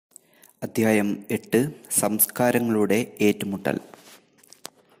അധ്യായം 8 സംസ്കാരങ്ങളുടെ ഏറ്റുമുട്ടൽ.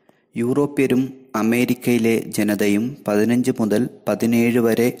 യൂറോപ്യരും അമേരിക്കയിലെ ജനതയും 15 മുതൽ 17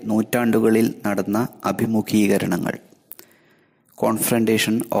 വരെ നൂറ്റാണ്ടുകളിൽ നടന്ന അഭിമുഖീകരണങ്ങൾ.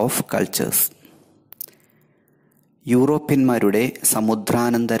 Confrontation of cultures. യൂറോപ്യന്മാരുടെ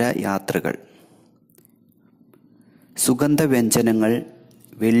സമുദ്രാനന്തര യാത്രകൾ. സുഗന്ധവ്യഞ്ജനങ്ങൾ,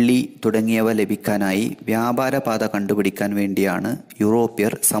 വെള്ളി തുടങ്ങിയവ ലഭിക്കാനായി വ്യാപാരപാത കണ്ടുപിടിക്കാൻ വേണ്ടിയാണ്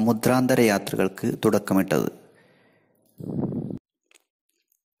യൂറോപ്യർ സമുദ്രാന്തര യാത്രകൾക്ക് തുടക്കമിട്ടത്.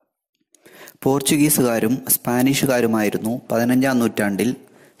 പോർച്ചുഗീസുകാരും സ്പാനിഷുകാരുമായിരുന്നു 15-ാം നൂറ്റാണ്ടിൽ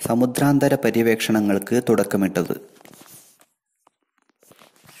സമുദ്രാന്തര പര്യവേക്ഷണങ്ങൾക്ക് തുടക്കമിട്ടത്.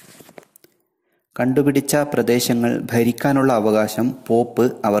 കണ്ടുപിടിച്ച പ്രദേശങ്ങൾ ഭരിക്കാനുള്ള അവകാശം പോപ്പ്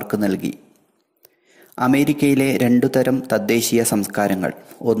അവർക്ക് നൽകി. അമേരിക്കയിലെ 2 തരം തദ്ദേശീയ സംസ്കാരങ്ങൾ.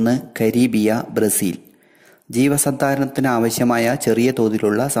 ഒന്ന്, കരീബിയ, ബ്രസീൽ. ജീവസന്ധാരണത്തിന് ആവശ്യമായ ചെറിയ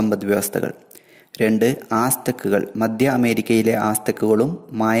തോതിലുള്ള സമ്പദ്വ്യവസ്ഥകൾ. 2, ആസ്തെക്കുകൾ. മധ്യ അമേരിക്കയിലെ ആസ്തെക്കുകളും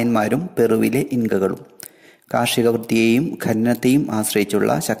മായന്മാരും പെറുവിലെ ഇൻകകളും. കാർഷിക വൃത്തിയെയും ഖനനത്തെയും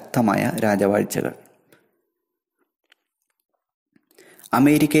ആശ്രയിച്ചുള്ള ശക്തമായ രാജവാഴ്ചകൾ.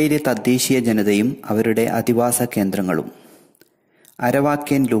 അമേരിക്കയിലെ തദ്ദേശീയ ജനതയും അവരുടെ അധിവാസ കേന്ദ്രങ്ങളും.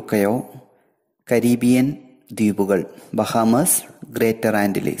 അരവാക്യൻ ലൂക്കയോ, കരീബിയൻ ദ്വീപുകൾ, ബഹാമസ്, ഗ്രേറ്റർ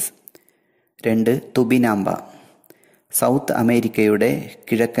ആന്റിലീസ്. 2, തുബിനാമ്പ, സൗത്ത് അമേരിക്കയുടെ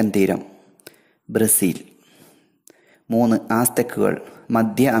കിഴക്കൻ തീരം, ബ്രസീൽ. 3, ആസ്തെക്കുകൾ,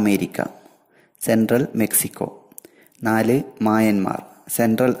 മധ്യ America, central Mexico. 4, മായന്മാർ,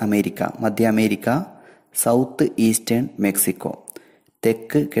 central America, മധ്യ അമേരിക്ക, സൗത്ത് ഈസ്റ്റേൺ മെക്സിക്കോ,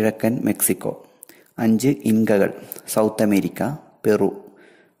 തെക്ക് കിഴക്കൻ Mexico. 5, ഇൻകകൾ, south America, Peru,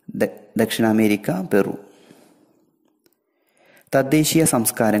 ദക്ഷിണാമേരിക്ക, Peru. തദ്ദേശീയ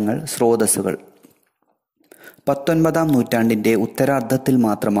സംസ്കാരങ്ങൾ, സ്രോതസ്സുകൾ. 19-ാം നൂറ്റാണ്ടിന്റെ ഉത്തരാർദ്ധത്തിൽ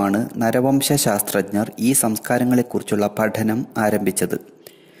മാത്രമാണ് നരവംശാസ്ത്രജ്ഞർ ഈ സംസ്കാരങ്ങളെക്കുറിച്ചുള്ള പഠനം ആരംഭിച്ചത്.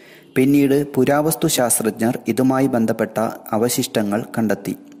 പിന്നീട് പുരാവസ്തു ശാസ്ത്രജ്ഞർ ഇതുമായി ബന്ധപ്പെട്ട അവശിഷ്ടങ്ങൾ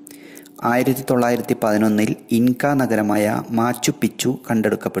കണ്ടെത്തി. 1911 ഇൻക നഗരമായ മാച്ചു പിച്ചു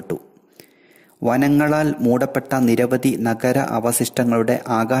കണ്ടെടുക്കപ്പെട്ടു. വനങ്ങളാൽ മൂടപ്പെട്ട നിരവധി നഗര അവശിഷ്ടങ്ങളുടെ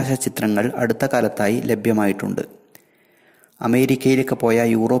ആകാശ ചിത്രങ്ങൾ അടുത്ത കാലത്തായി ലഭ്യമായിട്ടുണ്ട്. അമേരിക്കയിലേക്ക് പോയ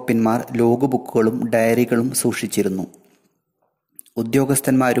യൂറോപ്യന്മാർ ലോഗ് ബുക്കുകളും ഡയറികളും സൂക്ഷിച്ചിരുന്നു.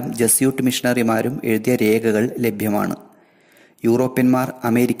 ഉദ്യോഗസ്ഥന്മാരും ജസ്യൂട്ട് മിഷണറിമാരും എഴുതിയ രേഖകൾ ലഭ്യമാണ്. യൂറോപ്യന്മാർ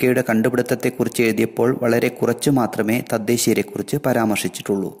അമേരിക്കയുടെ കണ്ടുപിടുത്തത്തെക്കുറിച്ച് എഴുതിയപ്പോൾ വളരെ കുറച്ചു മാത്രമേ തദ്ദേശീയരെക്കുറിച്ച്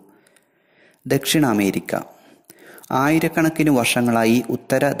പരാമർശിച്ചിട്ടുള്ളൂ. ദക്ഷിണാമേരിക്ക. ആയിരക്കണക്കിന് വർഷങ്ങളായി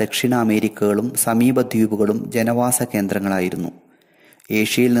ഉത്തര ദക്ഷിണ അമേരിക്കകളും സമീപ ദ്വീപുകളും ജനവാസ കേന്ദ്രങ്ങളായിരുന്നു.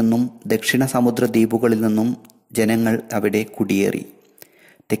 ഏഷ്യയിൽ നിന്നും ദക്ഷിണ സമുദ്ര ദ്വീപുകളിൽ നിന്നും ജനങ്ങൾ അവിടെ കുടിയേറി.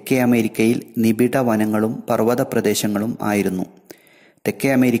 തെക്കേ അമേരിക്കയിൽ നിബിഡ വനങ്ങളും പർവ്വത പ്രദേശങ്ങളും ആയിരുന്നു. തെക്കേ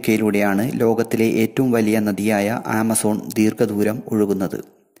അമേരിക്കയിലൂടെയാണ് ലോകത്തിലെ ഏറ്റവും വലിയ നദിയായ ആമസോൺ ദീർഘദൂരം ഒഴുകുന്നത്.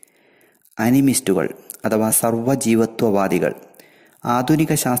 അനിമിസ്റ്റുകൾ അഥവാ സർവ്വജീവത്വവാദികൾ.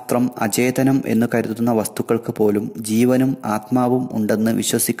 ആധുനിക ശാസ്ത്രം അചേതനം എന്ന് കരുതുന്ന വസ്തുക്കൾക്ക് പോലും ജീവനും ആത്മാവും ഉണ്ടെന്ന്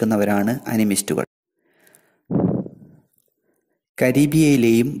വിശ്വസിക്കുന്നവരാണ് അനിമിസ്റ്റുകൾ.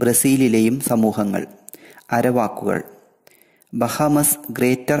 കരീബിയയിലെയും ബ്രസീലിലെയും സമൂഹങ്ങൾ. അരവാക്കുകൾ. ബഹാമസ്,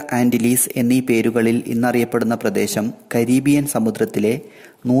 ഗ്രേറ്റർ ആന്റിലീസ് എന്നീ പേരുകളിൽ ഇന്നറിയപ്പെടുന്ന പ്രദേശം കരീബിയൻ സമുദ്രത്തിലെ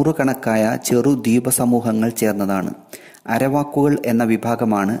നൂറുകണക്കായ ചെറു ദ്വീപ സമൂഹങ്ങൾ ചേർന്നതാണ്. അരവാക്കുകൾ എന്ന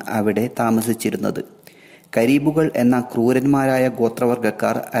വിഭാഗമാണ് അവിടെ താമസിച്ചിരുന്നത്. കരീബുകൾ എന്ന ക്രൂരന്മാരായ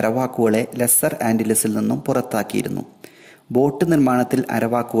ഗോത്രവർഗക്കാർ അരവാക്കുകളെ ലെസ്സർ ആന്റിലസിൽ നിന്നും പുറത്താക്കിയിരുന്നു. ബോട്ട് നിർമ്മാണത്തിൽ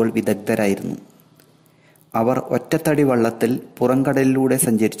അരവാക്കുകൾ വിദഗ്ധരായിരുന്നു. അവർ ഒറ്റത്തടി വള്ളത്തിൽ പുറംകടലിലൂടെ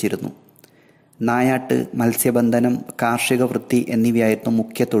സഞ്ചരിച്ചിരുന്നു. നായാട്ട്, മത്സ്യബന്ധനം, കാർഷിക വൃത്തി എന്നിവയായിരുന്നു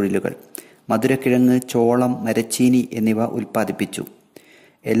മുഖ്യ തൊഴിലുകൾ. മധുരക്കിഴങ്ങ്, ചോളം, മരച്ചീനി എന്നിവ ഉൽപ്പാദിപ്പിച്ചു.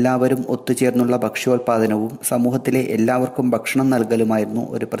 എല്ലാവരും ഒത്തുചേർന്നുള്ള ഭക്ഷ്യോൽപാദനവും സമൂഹത്തിലെ എല്ലാവർക്കും ഭക്ഷണം നൽകലുമായിരുന്നു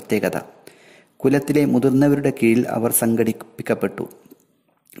ഒരു പ്രത്യേകത. കുലത്തിലെ മുതിർന്നവരുടെ കീഴിൽ അവർ സംഘടിപ്പിക്കപ്പെട്ടു.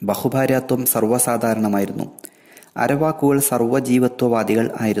 ബഹുഭാര്യാത്വം സർവ്വസാധാരണമായിരുന്നു. അരവാക്കുകൾ സർവ്വജീവത്വവാദികൾ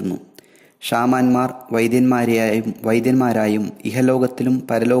ആയിരുന്നു. ഷാമാന്മാർ വൈദ്യന്മാരായും ഇഹലോകത്തിലും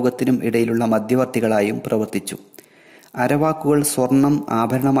പരലോകത്തിനും ഇടയിലുള്ള മധ്യവർത്തികളായും പ്രവർത്തിച്ചു. അരവാക്കുകൾ സ്വർണം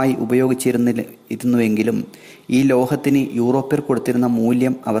ആഭരണമായി ഉപയോഗിച്ചിരുന്നുവെങ്കിലും ഈ ലോഹത്തിന് യൂറോപ്യർ കൊടുത്തിരുന്ന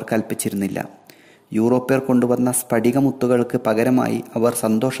മൂല്യം അവർ കൽപ്പിച്ചിരുന്നില്ല. യൂറോപ്യർ കൊണ്ടുവന്ന സ്ഫടികമുത്തുകൾക്ക് പകരമായി അവർ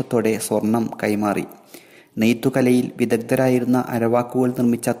സന്തോഷത്തോടെ സ്വർണം കൈമാറി. നെയ്ത്തുകലയിൽ വിദഗ്ധരായിരുന്ന അരവാക്കുകൾ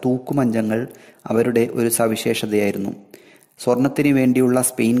നിർമ്മിച്ച തൂക്കുമഞ്ചങ്ങൾ അവരുടെ ഒരു സവിശേഷതയായിരുന്നു. സ്വർണത്തിന് വേണ്ടിയുള്ള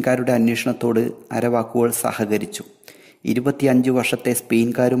സ്പെയിൻകാരുടെ അന്വേഷണത്തോട് അരവാക്കുകൾ സഹകരിച്ചു. 25 വർഷത്തെ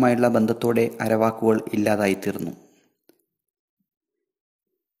സ്പെയിൻകാരുമായുള്ള ബന്ധത്തോടെ അരവാക്കുകൾ ഇല്ലാതായിത്തീർന്നു.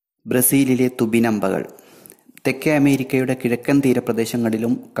 ബ്രസീലിലെ തുബിനമ്പകൾ. തെക്കേ അമേരിക്കയുടെ കിഴക്കൻ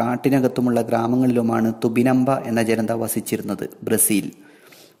തീരപ്രദേശങ്ങളിലും കാട്ടിനകത്തുമുള്ള ഗ്രാമങ്ങളിലുമാണ് തുബിനമ്പ എന്ന ജനത വസിച്ചിരുന്നത്.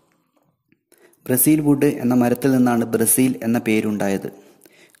 ബ്രസീൽ വുഡ് എന്ന മരത്തിൽ നിന്നാണ് ബ്രസീൽ എന്ന പേരുണ്ടായത്.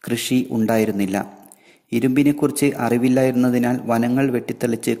 കൃഷി ഉണ്ടായിരുന്നില്ല. ഇരുമ്പിനെക്കുറിച്ച് അറിവില്ലായിരുന്നതിനാൽ വനങ്ങൾ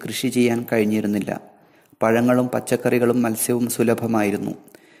വെട്ടിത്തെളിച്ച് കൃഷി ചെയ്യാൻ കഴിഞ്ഞിരുന്നില്ല. പഴങ്ങളും പച്ചക്കറികളും മത്സ്യവും സുലഭമായിരുന്നു.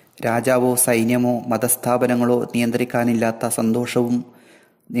 രാജാവോ സൈന്യമോ മതസ്ഥാപനങ്ങളോ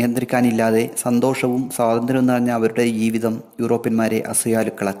നിയന്ത്രിക്കാനില്ലാതെ സന്തോഷവും സ്വാതന്ത്ര്യവും നിറഞ്ഞ അവരുടെ ജീവിതം യൂറോപ്യന്മാരെ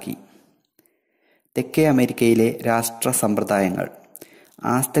അസൂയാലുക്കളാക്കി. തെക്കേ അമേരിക്കയിലെ രാഷ്ട്ര സമ്പ്രദായങ്ങൾ.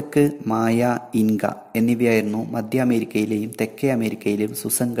 ആസ്തക്ക്, മായ, ഇൻക എന്നിവയായിരുന്നു മധ്യ അമേരിക്കയിലെയും തെക്കേ അമേരിക്കയിലെയും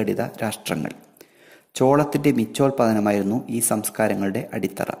സുസംഘടിത രാഷ്ട്രങ്ങൾ. ചോളത്തിന്റെ മിച്ചോൽപാദനമായിരുന്നു ഈ സംസ്കാരങ്ങളുടെ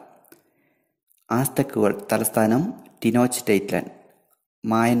അടിത്തറ. ആസ്തക്കുകൾ തലസ്ഥാനം ടിനോച്ടെറ്റ്ലാൻ,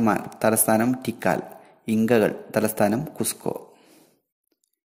 മായന്മാർ തലസ്ഥാനം ടിക്കാൽ, ഇങ്കകൾ തലസ്ഥാനം കുസ്കോ.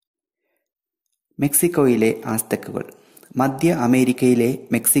 മെക്സിക്കോയിലെ ആസ്തക്കുകൾ. മധ്യ അമേരിക്കയിലെ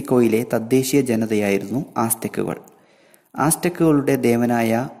മെക്സിക്കോയിലെ തദ്ദേശീയ ജനതയായിരുന്നു ആസ്തക്കുകൾ. ആസ്തക്കുകളുടെ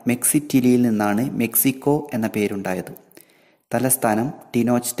ദേവനായ മെക്സിറ്റിലിയിൽ നിന്നാണ് മെക്സിക്കോ എന്ന പേരുണ്ടായത്. തലസ്ഥാനം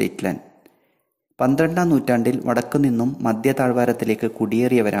ടിനോച്ടെറ്റ്ലാൻ. 12-ാം നൂറ്റാണ്ടിൽ വടക്കുനിന്നും മധ്യ താഴ്വാരത്തിലേക്ക്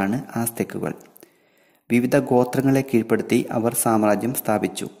കുടിയേറിയവരാണ് ആസ്തക്കുകൾ. വിവിധ ഗോത്രങ്ങളെ കീഴ്പ്പെടുത്തി അവർ സാമ്രാജ്യം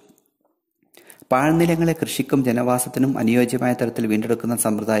സ്ഥാപിച്ചു. പാഴ്നിലങ്ങളെ കൃഷിക്കും ജനവാസത്തിനും അനുയോജ്യമായ തരത്തിൽ വീണ്ടെടുക്കുന്ന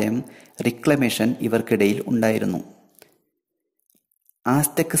സമ്പ്രദായം റിക്ലമേഷൻ ഇവർക്കിടയിൽ ഉണ്ടായിരുന്നു.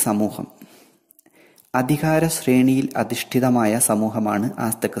 ആസ്തക്ക് സമൂഹം. അധികാര ശ്രേണിയിൽ അധിഷ്ഠിതമായ സമൂഹമാണ്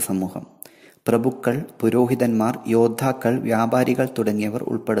ആസ്തക്ക് സമൂഹം. പ്രഭുക്കൾ, പുരോഹിതന്മാർ, യോദ്ധാക്കൾ, വ്യാപാരികൾ തുടങ്ങിയവർ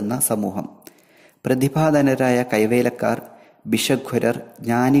ഉൾപ്പെടുന്ന സമൂഹം. പ്രതിഭാധനരായ കൈവേലക്കാർ, ഭിഷഗ്വരർ,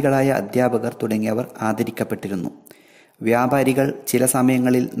 ജ്ഞാനികളായ അധ്യാപകർ തുടങ്ങിയവർ ആദരിക്കപ്പെട്ടിരുന്നു. വ്യാപാരികൾ ചില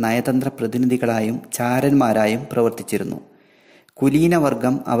സമയങ്ങളിൽ നയതന്ത്ര പ്രതിനിധികളായും ചാരന്മാരായും പ്രവർത്തിച്ചിരുന്നു.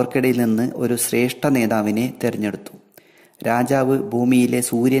 കുലീനവർഗം അവർക്കിടയിൽ നിന്ന് ഒരു ശ്രേഷ്ഠ നേതാവിനെ തെരഞ്ഞെടുത്തു. രാജാവ് ഭൂമിയിലെ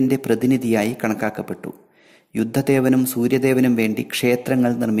സൂര്യന്റെ പ്രതിനിധിയായി കണക്കാക്കപ്പെട്ടു. യുദ്ധദേവനും സൂര്യദേവനും വേണ്ടി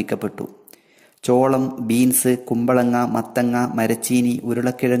ക്ഷേത്രങ്ങൾ നിർമ്മിക്കപ്പെട്ടു. ചോളം, ബീൻസ്, കുമ്പളങ്ങ, മത്തങ്ങ, മരച്ചീനി,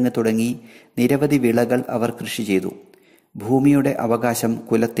 ഉരുളക്കിഴങ്ങ് തുടങ്ങി നിരവധി വിളകൾ അവർ കൃഷി ചെയ്തു. ഭൂമിയുടെ അവകാശം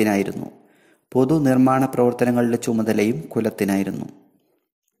കുലത്തിനായിരുന്നു. പൊതു നിർമ്മാണ പ്രവർത്തനങ്ങളുടെ ചുമതലയും കുലത്തിനായിരുന്നു.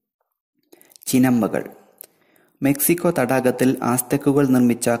 ചിനമ്പകൾ. മെക്സിക്കോ തടാകത്തിൽ ആസ്തക്കുകൾ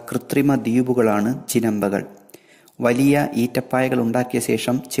നിർമ്മിച്ച കൃത്രിമ ദ്വീപുകളാണ് ചിനമ്പകൾ. വലിയ ഈറ്റപ്പായകൾ ഉണ്ടാക്കിയ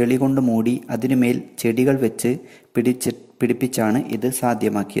ശേഷം ചെളി കൊണ്ട് മൂടി അതിനുമേൽ ചെടികൾ വെച്ച് പിടിപ്പിച്ചാണ് ഇത്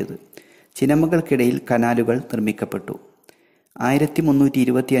സാധ്യമാക്കിയത്. ചിനമ്പകൾക്കിടയിൽ കനാലുകൾ നിർമ്മിക്കപ്പെട്ടു.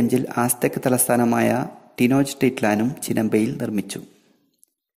 1325 ആസ്തക്ക് തലസ്ഥാനമായ ടിനോച്ടെറ്റ്ലാനും ചിനമ്പയിൽ നിർമ്മിച്ചു.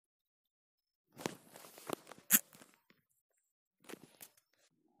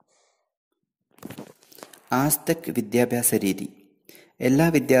 ആസ്തക്ക് വിദ്യാഭ്യാസ രീതി. എല്ലാ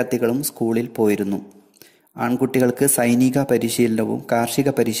വിദ്യാർത്ഥികളും സ്കൂളിൽ പോയിരുന്നു. ആൺകുട്ടികൾക്ക് സൈനിക പരിശീലനവും കാർഷിക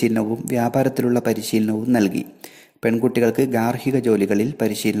പരിശീലനവും വ്യാപാരത്തിലുള്ള പരിശീലനവും നൽകി. പെൺകുട്ടികൾക്ക് ഗാർഹിക ജോലികളിൽ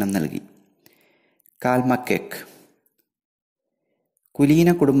പരിശീലനം നൽകി. കാൽമക്കേക്ക്. കുലീന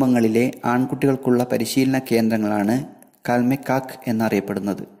കുടുംബങ്ങളിലെ ആൺകുട്ടികൾക്കുള്ള പരിശീലന കേന്ദ്രങ്ങളാണ് കാൽമെക്കാക്ക്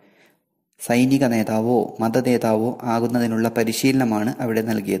എന്നറിയപ്പെടുന്നത്. സൈനിക നേതാവോ മതനേതാവോ ആകുന്നതിനുള്ള പരിശീലനമാണ് അവിടെ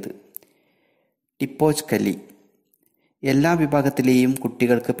നൽകിയത്. ടിപ്പോച്കലി. എല്ലാ വിഭാഗത്തിലെയും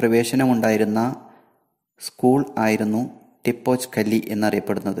കുട്ടികൾക്ക് പ്രവേശനമുണ്ടായിരുന്ന സ്കൂൾ ആയിരുന്നു ടിപ്പോച്കലി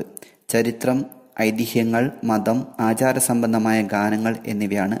എന്നറിയപ്പെടുന്നത്. ചരിത്രം, ഐതിഹ്യങ്ങൾ, മതം, ആചാരസംബന്ധമായ ഗാനങ്ങൾ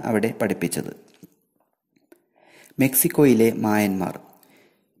എന്നിവയാണ് അവിടെ പഠിപ്പിച്ചത്. മെക്സിക്കോയിലെ മായന്മാർ.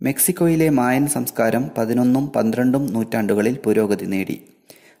 മെക്സിക്കോയിലെ മായൻ സംസ്കാരം 11-12 നൂറ്റാണ്ടുകളിൽ പുരോഗതി നേടി.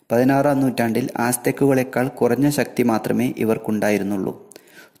 16-ാം നൂറ്റാണ്ടിൽ ആസ്തക്കുകളെക്കാൾ കുറഞ്ഞ ശക്തി മാത്രമേ ഇവർക്കുണ്ടായിരുന്നുള്ളൂ.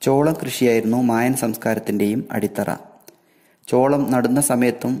 ചോളം കൃഷിയായിരുന്നു മായൻ സംസ്കാരത്തിൻ്റെയും അടിത്തറ. ചോളം നടുന്ന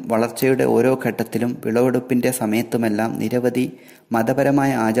സമയത്തും വളർച്ചയുടെ ഓരോ ഘട്ടത്തിലും വിളവെടുപ്പിൻ്റെ സമയത്തുമെല്ലാം നിരവധി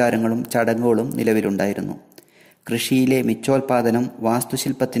മതപരമായ ആചാരങ്ങളും ചടങ്ങുകളും നിലവിലുണ്ടായിരുന്നു. കൃഷിയിലെ മിച്ചോൽപാദനം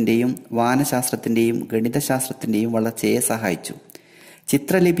വാസ്തുശില്പത്തിൻ്റെയും വാനശാസ്ത്രത്തിൻ്റെയും ഗണിതശാസ്ത്രത്തിൻ്റെയും വളർച്ചയെ സഹായിച്ചു.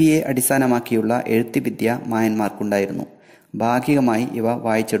 ചിത്രലിപിയെ അടിസ്ഥാനമാക്കിയുള്ള എഴുത്തുവിദ്യ മായന്മാർക്കുണ്ടായിരുന്നു. ഭാഗികമായി ഇവ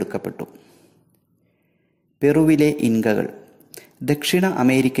വായിച്ചെടുക്കപ്പെട്ടു. പെറുവിലെ ഇൻകകൾ. ദക്ഷിണ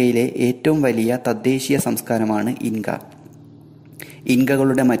അമേരിക്കയിലെ ഏറ്റവും വലിയ തദ്ദേശീയ സംസ്കാരമാണ് ഇൻക.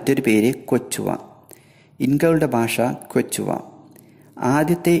 ഇൻകകളുടെ മറ്റൊരു പേര് ക്വച്ചുവ. ഇൻകകളുടെ ഭാഷ ക്വച്ചുവ.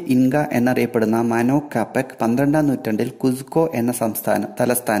 ആദ്യത്തെ ഇൻക എന്നറിയപ്പെടുന്ന മനോ കാപ്പക് 12-ാം നൂറ്റാണ്ടിൽ കുസ്കോ എന്ന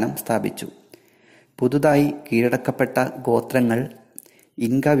തലസ്ഥാനം സ്ഥാപിച്ചു. പുതുതായി കീഴടക്കപ്പെട്ട ഗോത്രങ്ങൾ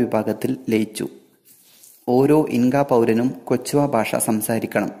ഇൻക വിഭാഗത്തിൽ ലയിച്ചു. ഓരോ ഇൻക പൗരനും ക്വച്ചുവ ഭാഷ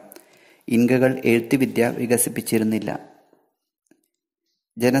സംസാരിക്കണം. ഇൻകകൾ എഴുത്തുവിദ്യ വികസിപ്പിച്ചിരുന്നില്ല.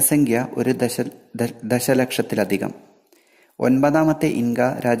 ജനസംഖ്യ 1 ദശലക്ഷത്തിലധികം. 9ാമത്തെ ഇൻക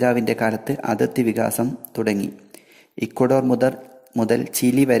രാജാവിന്റെ കാലത്ത് അതിർത്തി വികാസം തുടങ്ങി. ഇക്വഡോർ മുതൽ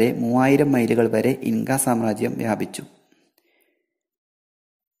ചിലി വരെ 3000 മൈലുകൾ വരെ ഇൻക സാമ്രാജ്യം വ്യാപിച്ചു.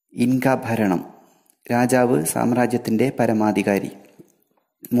 ഇൻക ഭരണം. രാജാവ് സാമ്രാജ്യത്തിന്റെ പരമാധികാരി.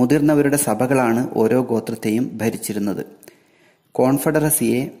 മുതിർന്നവരുടെ സഭകളാണ് ഓരോ ഗോത്രത്തെയും ഭരിച്ചിരുന്നത്.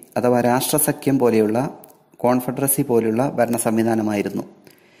 കോൺഫെഡറസിയെ അഥവാ രാഷ്ട്രസഖ്യം കോൺഫെഡറസി പോലുള്ള ഭരണ സംവിധാനമായിരുന്നു.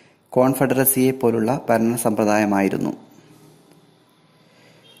 കോൺഫെഡറസിയെ പോലുള്ള ഭരണ സമ്പ്രദായമായിരുന്നു.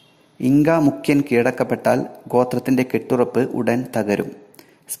 ഇൻക മുഖ്യൻ കീഴടക്കപ്പെട്ടാൽ ഗോത്രത്തിന്റെ കെട്ടുറപ്പ് ഉടൻ തകരും.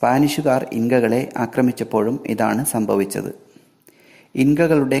 സ്പാനിഷുകാർ ഇൻകകളെ ആക്രമിച്ചപ്പോഴും ഇതാണ് സംഭവിച്ചത്.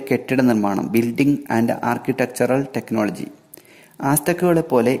 ഇൻകകളുടെ കെട്ടിട നിർമ്മാണം, ബിൽഡിംഗ് ആൻഡ് ആർക്കിടെക്ചറൽ ടെക്നോളജി. ആസ്തക്കുകളെ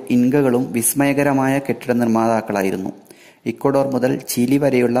പോലെ ഇൻകകളും വിസ്മയകരമായ കെട്ടിട നിർമ്മാതാക്കളായിരുന്നു. ഇക്വഡോർ മുതൽ ചിലി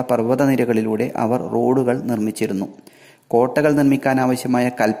വരെയുള്ള പർവ്വതനിരകളിലൂടെ അവർ റോഡുകൾ നിർമ്മിച്ചിരുന്നു. കോട്ടകൾ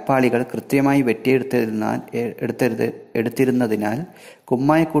നിർമ്മിക്കാനാവശ്യമായ കൽപ്പാളികൾ കൃത്യമായി എടുത്തിരുന്നതിനാൽ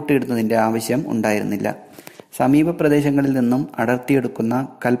കുമ്മായക്കൂട്ട് ഇടുന്നതിന്റെ ആവശ്യം ഉണ്ടായിരുന്നില്ല. സമീപ പ്രദേശങ്ങളിൽ നിന്നും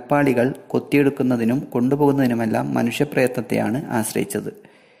അടർത്തിയെടുക്കുന്ന കൽപ്പാളികൾ കൊത്തിയെടുക്കുന്നതിനും കൊണ്ടുപോകുന്നതിനുമെല്ലാം മനുഷ്യപ്രയത്നത്തെയാണ് ആശ്രയിച്ചത്.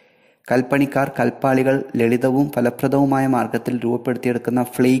 കൽപ്പണിക്കാർ കൽപ്പാളികൾ ലളിതവും ഫലപ്രദവുമായ മാർഗത്തിൽ രൂപപ്പെടുത്തിയെടുക്കുന്ന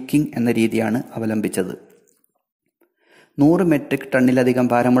ഫ്ലേക്കിംഗ് എന്ന രീതിയാണ് അവലംബിച്ചത്. 100 മെട്രിക് ടണ്ണിലധികം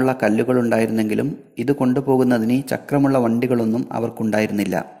ഭാരമുള്ള കല്ലുകളുണ്ടായിരുന്നെങ്കിലും ഇത് കൊണ്ടുപോകുന്നതിന് ചക്രമുള്ള വണ്ടികളൊന്നും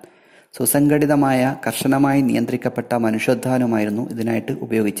അവർക്കുണ്ടായിരുന്നില്ല. സുസംഘടിതമായ, കർശനമായി നിയന്ത്രിക്കപ്പെട്ട മനുഷ്യോദ്ധാനമായിരുന്നു ഇതിനായിട്ട്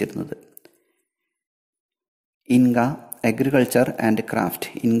ഉപയോഗിച്ചിരുന്നത്. ഇൻക അഗ്രികൾച്ചർ ആൻഡ് ക്രാഫ്റ്റ്.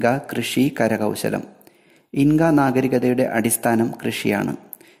 ഇൻക കൃഷി, കരകൗശലം. ഇൻക നാഗരികതയുടെ അടിസ്ഥാനം കൃഷിയാണ്.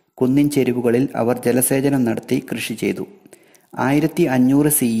 കുന്നിൻ ചെരിവുകളിൽ അവർ ജലസേചനം നടത്തി കൃഷി ചെയ്തു. 1500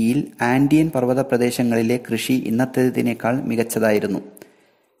 CE ആൻഡിയൻ പർവ്വത പ്രദേശങ്ങളിലെ കൃഷി ഇന്നത്തേതിനേക്കാൾ മികച്ചതായിരുന്നു.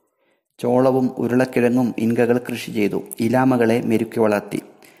 ചോളവും ഉരുളക്കിഴങ്ങും ഇൻകകൾ കൃഷി ചെയ്തു. ഇലാമകളെ മെരുക്കി വളർത്തി.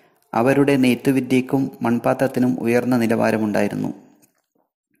 അവരുടെ നെയ്ത്തുവിദ്യയ്ക്കും മൺപാത്രത്തിനും ഉയർന്ന നിലവാരമുണ്ടായിരുന്നു.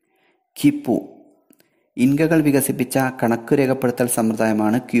 ക്യുപ്പു. ഇൻകകൾ വികസിപ്പിച്ച കണക്കു രേഖപ്പെടുത്തൽ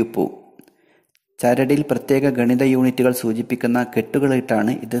സമ്പ്രദായമാണ് ക്യുപ്പു. ചരടിൽ പ്രത്യേക ഗണിത യൂണിറ്റുകൾ സൂചിപ്പിക്കുന്ന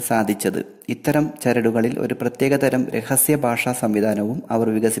കെട്ടുകളിട്ടാണ് ഇത് സാധിച്ചത്. ഇത്തരം ചരടുകളിൽ ഒരു പ്രത്യേകതരം രഹസ്യ ഭാഷാ സംവിധാനവും അവർ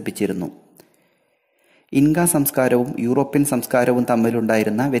വികസിപ്പിച്ചിരുന്നു. ഇൻക സംസ്കാരവും യൂറോപ്യൻ സംസ്കാരവും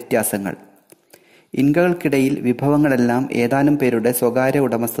തമ്മിലുണ്ടായിരുന്ന വ്യത്യാസങ്ങൾ. ഇൻകകൾക്കിടയിൽ വിഭവങ്ങളെല്ലാം ഏതാനും പേരുടെ സ്വകാര്യ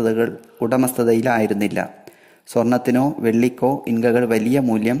ഉടമസ്ഥതയിലായിരുന്നില്ല. സ്വർണത്തിനോ വെള്ളിക്കോ ഇൻകകൾ വലിയ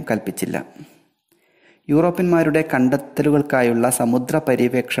മൂല്യം കൽപ്പിച്ചില്ല. യൂറോപ്യന്മാരുടെ കണ്ടെത്തലുകൾക്കായുള്ള സമുദ്ര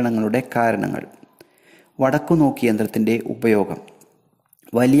പര്യവേക്ഷണങ്ങളുടെ കാരണങ്ങൾ. വടക്കുനോക്കി യന്ത്രത്തിന്റെ ഉപയോഗം,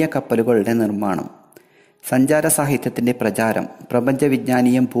 വലിയ കപ്പലുകളുടെ നിർമ്മാണം, സഞ്ചാര സാഹിത്യത്തിന്റെ പ്രചാരം,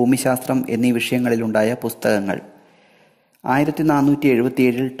 പ്രപഞ്ചവിജ്ഞാനീയം, ഭൂമിശാസ്ത്രം എന്നീ വിഷയങ്ങളിലുണ്ടായ പുസ്തകങ്ങൾ.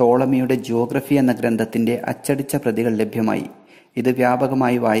 1477 ടോളമിയുടെ ജിയോഗ്രഫി എന്ന ഗ്രന്ഥത്തിന്റെ അച്ചടിച്ച പ്രതികൾ ലഭ്യമായി. ഇത്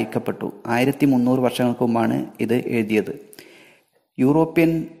വ്യാപകമായി വായിക്കപ്പെട്ടു. 1300 വർഷങ്ങൾക്ക് മുമ്പാണ് ഇത് എഴുതിയത്.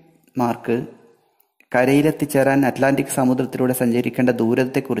 യൂറോപ്യന്മാർക്ക് കരയിലെത്തിച്ചേരാൻ അറ്റ്ലാന്റിക് സമുദ്രത്തിലൂടെ സഞ്ചരിക്കേണ്ട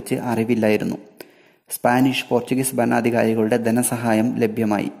ദൂരത്തെക്കുറിച്ച് അറിവില്ലായിരുന്നു. സ്പാനിഷ്, പോർച്ചുഗീസ് ഭരണാധികാരികളുടെ ധനസഹായം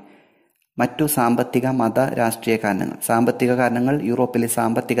ലഭ്യമായി. മറ്റു സാമ്പത്തിക, മത, രാഷ്ട്രീയ കാരണങ്ങൾ. സാമ്പത്തിക കാരണങ്ങൾ യൂറോപ്പിലെ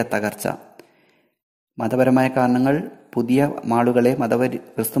സാമ്പത്തിക തകർച്ച. മതപരമായ കാരണങ്ങൾ പുതിയ ആളുകളെ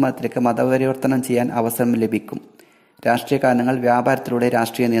ക്രിസ്തുമതത്തിലേക്ക് മതപരിവർത്തനം ചെയ്യാൻ അവസരം ലഭിക്കും. രാഷ്ട്രീയ കാരണങ്ങൾ വ്യാപാരത്തിലൂടെ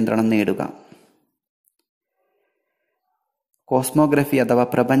രാഷ്ട്രീയ നിയന്ത്രണം നേടുക. കോസ്മോഗ്രഫി അഥവാ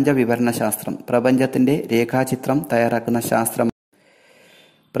പ്രപഞ്ച വിവരണശാസ്ത്രം. പ്രപഞ്ചത്തിന്റെ രേഖാചിത്രം തയ്യാറാക്കുന്ന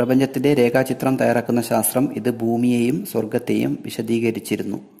ശാസ്ത്രം. ഇത് ഭൂമിയെയും സ്വർഗത്തെയും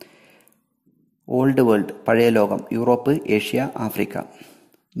വിശദീകരിച്ചിരുന്നു. ഓൾഡ് വേൾഡ്, പഴയ ലോകം, Europe, Asia, Africa.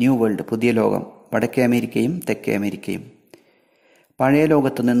 New world, പുതിയ ലോകം, വടക്കേ അമേരിക്കയും തെക്കേ അമേരിക്കയും. പഴയ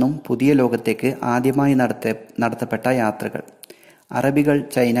ലോകത്തു നിന്നും പുതിയ ലോകത്തേക്ക് ആദ്യമായി നടത്തപ്പെട്ട യാത്രകൾ. അറബികൾ,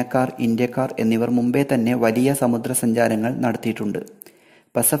 ചൈനക്കാർ, ഇന്ത്യക്കാർ എന്നിവർ മുമ്പേ തന്നെ വലിയ സമുദ്ര സഞ്ചാരങ്ങൾ നടത്തിയിട്ടുണ്ട്.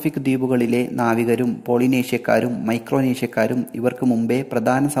 പസഫിക് ദ്വീപുകളിലെ നാവികരും പോളിനേഷ്യക്കാരും മൈക്രോനേഷ്യക്കാരും ഇവർക്ക് മുമ്പേ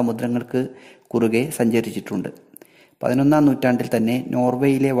പ്രധാന സമുദ്രങ്ങൾക്ക് കുറുകെ സഞ്ചരിച്ചിട്ടുണ്ട്. 11ാം നൂറ്റാണ്ടിൽ തന്നെ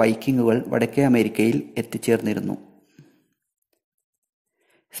നോർവേയിലെ വൈക്കിങ്ങുകൾ വടക്കേ അമേരിക്കയിൽ എത്തിച്ചേർന്നിരുന്നു.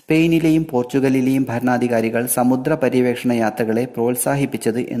 സ്പെയിനിലെയും പോർച്ചുഗലിലെയും ഭരണാധികാരികൾ സമുദ്ര പര്യവേക്ഷണ യാത്രകളെ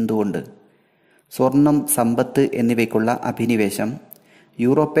പ്രോത്സാഹിപ്പിച്ചത് എന്തുകൊണ്ട്? സ്വർണം, സമ്പത്ത് എന്നിവയ്ക്കുള്ള അഭിനിവേശം,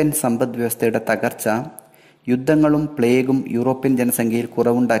 യൂറോപ്യൻ സമ്പദ് വ്യവസ്ഥയുടെ തകർച്ച, യുദ്ധങ്ങളും പ്ലേഗും യൂറോപ്യൻ ജനസംഖ്യയിൽ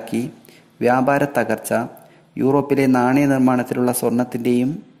കുറവുണ്ടാക്കി, വ്യാപാര തകർച്ച, യൂറോപ്പിലെ നാണയ നിർമ്മാണത്തിലുള്ള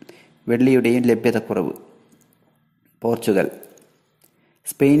സ്വർണത്തിന്റെയും വെള്ളിയുടെയും ലഭ്യതക്കുറവ്. പോർച്ചുഗൽ.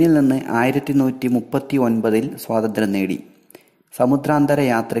 സ്പെയിനിൽ നിന്ന് 1139 സ്വാതന്ത്ര്യം നേടി. സമുദ്രാന്തര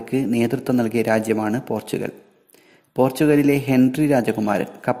യാത്രയ്ക്ക് നേതൃത്വം നൽകിയ രാജ്യമാണ് പോർച്ചുഗൽ. പോർച്ചുഗലിലെ ഹെൻറി രാജകുമാരൻ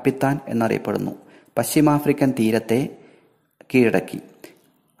കപ്പിത്താൻ എന്നറിയപ്പെടുന്നു. പശ്ചിമാഫ്രിക്കൻ തീരത്തെ കീഴടക്കി.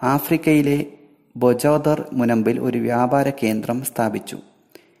 ആഫ്രിക്കയിലെ ബൊജോദർ മുനമ്പിൽ ഒരു വ്യാപാര കേന്ദ്രം സ്ഥാപിച്ചു.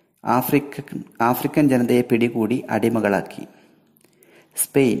 ആഫ്രിക്കൻ ജനതയെ പിടികൂടി അടിമകളാക്കി.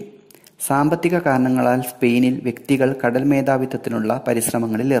 സ്പെയിൻ. സാമ്പത്തിക കാരണങ്ങളാൽ സ്പെയിനിൽ വ്യക്തികൾ കടൽ മേധാവിത്വത്തിനുള്ള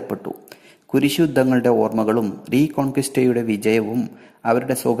പരിശ്രമങ്ങളിൽ ഏർപ്പെട്ടു. കുരിശുയുദ്ധങ്ങളുടെ ഓർമ്മകളും റീകോൺക്വിസ്റ്റയുടെ വിജയവും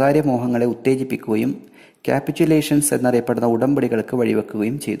അവരുടെ സ്വകാര്യ മോഹങ്ങളെ ഉത്തേജിപ്പിക്കുകയും ക്യാപിറ്റുലേഷൻസ് എന്നറിയപ്പെടുന്ന ഉടമ്പടികൾക്ക്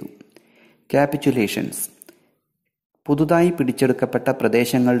വഴിവെക്കുകയും ചെയ്തു. ക്യാപിറ്റുലേഷൻസ് പുതുതായി പിടിച്ചെടുക്കപ്പെട്ട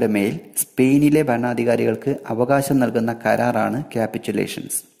പ്രദേശങ്ങളുടെ മേൽ സ്പെയിനിലെ ഭരണാധികാരികൾക്ക് അവകാശം നൽകുന്ന കരാറാണ്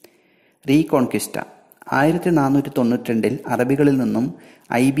ക്യാപിറ്റുലേഷൻസ്. റീകോൺക്വിസ്റ്റ 1492 അറബികളിൽ നിന്നും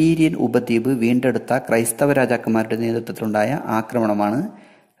ഐബീരിയൻ ഉപദ്വീപ് വീണ്ടെടുത്ത ക്രൈസ്തവ രാജാക്കന്മാരുടെ നേതൃത്വത്തിലുണ്ടായ ആക്രമണമാണ്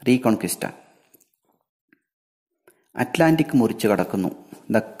റീകോൺക്വിസ്റ്റ. അറ്റ്ലാന്റിക് മുറിച്ചു കടക്കുന്നു.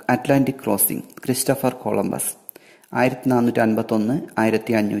 The Atlantic crossing. Christopher Columbus 1451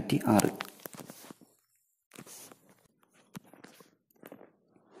 1506.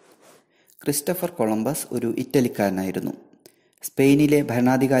 Christopher Columbus ഒരു ഇറ്റലിക്കാരനായിരുന്നു. സ്പെയിനിലെ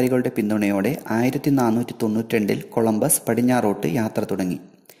ഭരണാധികാരികളുടെ പിന്തുണയോടെ 1492 കൊളംബസ് പടിഞ്ഞാറോട്ട് യാത്ര തുടങ്ങി.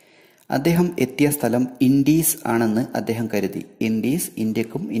 അദ്ദേഹം എത്തിയ സ്ഥലം ഇൻഡീസ് ആണെന്ന് അദ്ദേഹം കരുതി. ഇൻഡീസ്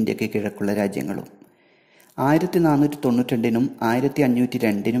ഇന്ത്യക്കും ഇന്ത്യക്ക് കിഴക്കുള്ള രാജ്യങ്ങളും. 1492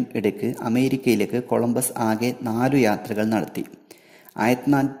 1502 ഇടയ്ക്ക് അമേരിക്കയിലേക്ക് കൊളംബസ് ആകെ 4 യാത്രകൾ നടത്തി.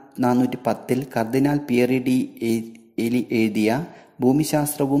 1410 കർദിനാൾ പിയറി ഡി എഴുതിയ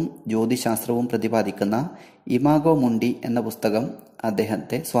ഭൂമിശാസ്ത്രവും ജ്യോതിശാസ്ത്രവും പ്രതിപാദിക്കുന്ന ഇമാഗോ മുണ്ടി എന്ന പുസ്തകം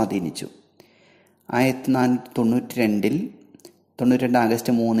അദ്ദേഹത്തെ സ്വാധീനിച്ചു. 1492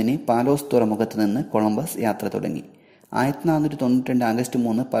 ആഗസ്റ്റ് 3 പാലോസ് തുറമുഖത്ത് നിന്ന് കൊളംബസ് യാത്ര തുടങ്ങി. 1492 ആഗസ്റ്റ്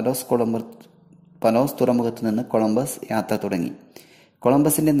 3 പാലോസ് തുറമുഖത്ത് നിന്ന് കൊളംബസ് യാത്ര തുടങ്ങി.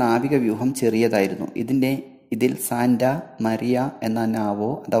 കൊളംബസിന്റെ നാവിക വ്യൂഹം ചെറിയതായിരുന്നു. ഇതിൽ സാന്റ മരിയ എന്ന നാവോ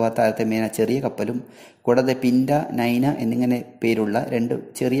അഥവാ താരതമ്യേന ചെറിയ കപ്പലും കൂടാതെ പിന്റ, നൈന എന്നിങ്ങനെ പേരുള്ള 2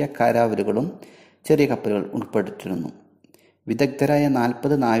 ചെറിയ കാരാവലുകളും ചെറിയ കപ്പലുകൾ ഉൾപ്പെട്ടിരുന്നു. വിദഗ്ധരായ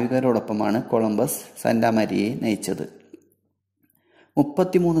 40 നാവികരോടൊപ്പമാണ് കൊളംബസ് സാന്റ മരിയയെ നയിച്ചത്.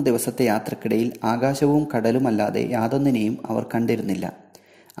 33 ദിവസത്തെ യാത്രക്കിടയിൽ ആകാശവും കടലുമല്ലാതെ യാതൊന്നിനെയും അവർ കണ്ടിരുന്നില്ല.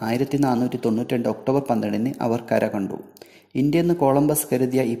 1492 ഒക്ടോബർ 12 അവർ കര കണ്ടു. ഇന്ത്യയെന്ന് കൊളംബസ്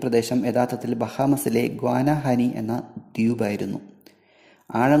കരുതിയ ഈ പ്രദേശം യഥാർത്ഥത്തിൽ ബഹാമസിലെ ഗ്വാനാഹാനി എന്ന ദ്വീപായിരുന്നു.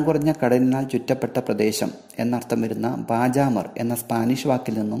 ആഴം കുറഞ്ഞ കടലിനാൽ ചുറ്റപ്പെട്ട പ്രദേശം എന്നർത്ഥം വരുന്ന ബാജാമർ എന്ന സ്പാനിഷ്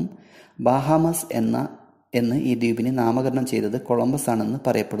വാക്കിൽ നിന്നും ബഹാമസ് എന്ന് ഈ ദ്വീപിന് നാമകരണം ചെയ്തത് കൊളംബസ് ആണെന്ന്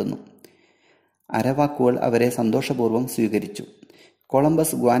പറയപ്പെടുന്നു. അരവാക്കുകൾ അവരെ സന്തോഷപൂർവ്വം സ്വീകരിച്ചു.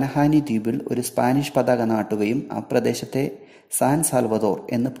 കൊളംബസ് ഗ്വാനഹാനി ദ്വീപിൽ ഒരു സ്പാനിഷ് പതാക നാട്ടുകയും അപ്രദേശത്തെ സാൻ സാൽവദോർ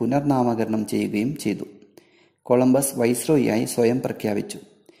എന്ന് പുനർനാമകരണം ചെയ്യുകയും ചെയ്തു. കൊളംബസ് വൈസ്രോയിയായി സ്വയം പ്രഖ്യാപിച്ചു.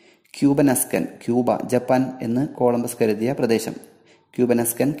 ക്യൂബനസ്കൻ, ക്യൂബ, ജപ്പാൻ എന്ന് കൊളംബസ് കരുതിയ പ്രദേശം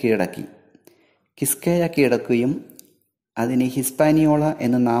ക്യൂബനസ്കൻ കീഴടക്കി. കിസ്കയ കീഴടക്കുകയും അതിനെ ഹിസ്പാനിയോള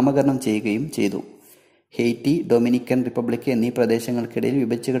എന്ന് നാമകരണം ചെയ്യുകയും ചെയ്തു. ഹെയ്റ്റി, ഡൊമിനിക്കൻ റിപ്പബ്ലിക് എന്നീ പ്രദേശങ്ങൾക്കിടയിൽ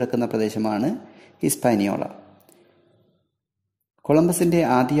വിഭജിച്ചു കിടക്കുന്ന പ്രദേശമാണ് ഹിസ്പാനിയോള. കൊളംബസിന്റെ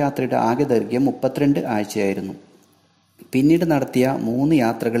ആദ്യ യാത്രയുടെ ആകെ ദൈർഘ്യം 32 ആഴ്ചയായിരുന്നു. പിന്നീട് നടത്തിയ 3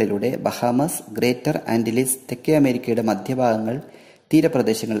 യാത്രകളിലൂടെ ബഹാമസ്, ഗ്രേറ്റർ ആന്റിലിസ്, തെക്കേ അമേരിക്കയുടെ മധ്യഭാഗങ്ങൾ,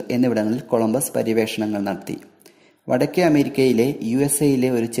 തീരപ്രദേശങ്ങൾ എന്നിവിടങ്ങളിൽ കൊളംബസ് പര്യവേഷണങ്ങൾ നടത്തി. വടക്കേ അമേരിക്കയിലെ USA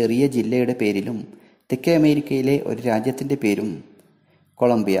ഒരു ചെറിയ ജില്ലയുടെ പേരിലും തെക്കേ അമേരിക്കയിലെ ഒരു രാജ്യത്തിന്റെ പേരും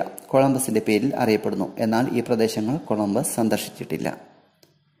കൊളംബിയ കൊളംബസിന്റെ പേരിൽ അറിയപ്പെടുന്നു. എന്നാൽ ഈ പ്രദേശങ്ങൾ കൊളംബസ് സന്ദർശിച്ചിട്ടില്ല.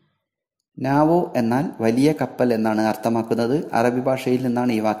 നാവോ എന്നാൽ വലിയ കപ്പൽ എന്നാണ് അർത്ഥമാക്കുന്നത്. അറബി ഭാഷയിൽ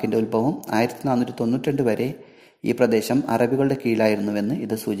നിന്നാണ് ഈ വാക്കിന്റെ ഉത്ഭവം. 1492 വരെ ഈ പ്രദേശം അറബികളുടെ കീഴിലായിരുന്നുവെന്ന്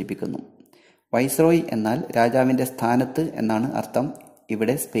ഇത് സൂചിപ്പിക്കുന്നു. വൈസ്രോയ് എന്നാൽ രാജാവിന്റെ സ്ഥാനത്ത് എന്നാണ് അർത്ഥം.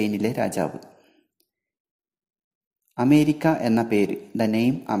 ഇവിടെ സ്പെയിനിലെ രാജാവ്. അമേരിക്ക എന്ന പേര്, ദ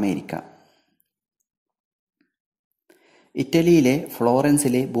നെയിം അമേരിക്ക. ഇറ്റലിയിലെ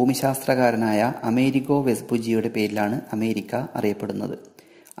ഫ്ലോറൻസിലെ ഭൂമിശാസ്ത്രകാരനായ അമേരിഗോ വെസ്പുജിയുടെ പേരിലാണ് അമേരിക്ക അറിയപ്പെടുന്നത്.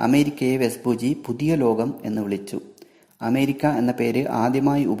 അമേരിക്കയെ വെസ്പുജി പുതിയ ലോകം എന്ന് വിളിച്ചു. അമേരിക്ക എന്ന പേര്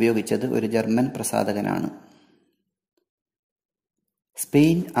ആദ്യമായി ഉപയോഗിച്ചത് ഒരു ജർമ്മൻ പ്രസാധകനാണ്.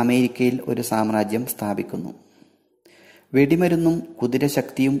 സ്പെയിൻ അമേരിക്കയിൽ ഒരു സാമ്രാജ്യം സ്ഥാപിക്കുന്നു. വെടിമരുന്നും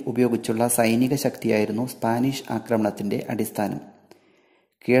കുതിരശക്തിയും ഉപയോഗിച്ചുള്ള സൈനിക ശക്തിയായിരുന്നു സ്പാനിഷ് ആക്രമണത്തിന്റെ അടിസ്ഥാനം.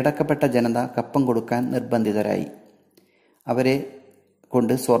 കീഴടക്കപ്പെട്ട ജനത കപ്പം കൊടുക്കാൻ നിർബന്ധിതരായി. അവരെ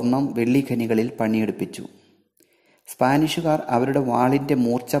കൊണ്ട് സ്വർണം, വെള്ളി ഖനികളിൽ പണിയെടുപ്പിച്ചു. സ്പാനിഷുകാർ അവരുടെ വാളിന്റെ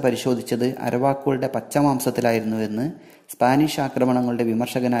മൂർച്ച പരിശോധിച്ചത് അരവാക്കുകളുടെ പച്ചമാംസത്തിലായിരുന്നുവെന്ന് സ്പാനിഷ് ആക്രമണങ്ങളുടെ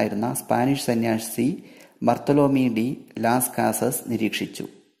വിമർശകനായിരുന്ന സ്പാനിഷ് സന്യാസി ബർത്തലോമി ഡി ലാസ് കാസസ് നിരീക്ഷിച്ചു.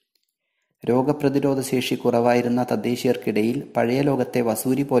 രോഗപ്രതിരോധ ശേഷി കുറവായിരുന്ന തദ്ദേശീയർക്കിടയിൽ പഴയ ലോകത്തെ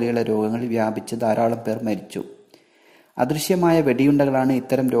വസൂരി പോലെയുള്ള രോഗങ്ങൾ വ്യാപിച്ച് ധാരാളം പേർ മരിച്ചു. അദൃശ്യമായ വെടിയുണ്ടകളാണ്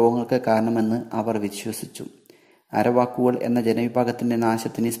ഇത്തരം രോഗങ്ങൾക്ക് കാരണമെന്ന് അവർ വിശ്വസിച്ചു. അരവാക്കുകൾ എന്ന ജനവിഭാഗത്തിന്റെ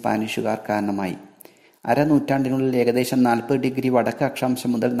നാശത്തിന് സ്പാനിഷുകാർ കാരണമായി. അരനൂറ്റാണ്ടിനുള്ളിൽ ഏകദേശം 40 ഡിഗ്രി വടക്ക് അക്ഷാംശം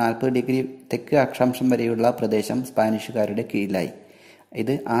മുതൽ 40 ഡിഗ്രി തെക്ക് അക്ഷാംശം വരെയുള്ള പ്രദേശം സ്പാനിഷുകാരുടെ കീഴിലായി.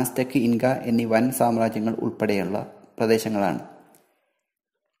 ഇത് ആസ്തെക്, ഇൻക എന്നീ വൻ സാമ്രാജ്യങ്ങൾ ഉൾപ്പെടെയുള്ള പ്രദേശങ്ങളാണ്.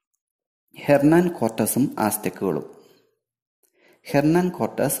 ഹെർനാൻ കോർട്ടസും ആസ്തെക്കുകളും. ഹെർനാൻ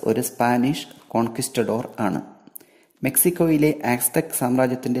കോർട്ടസ് ഒരു സ്പാനിഷ് കോൺക്വിസ്റ്റഡോർ ആണ്. മെക്സിക്കോയിലെ ആസ്തെക്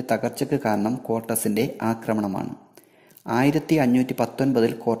സാമ്രാജ്യത്തിന്റെ തകർച്ചയ്ക്ക് കാരണം കോർട്ടസിന്റെ ആക്രമണമാണ്.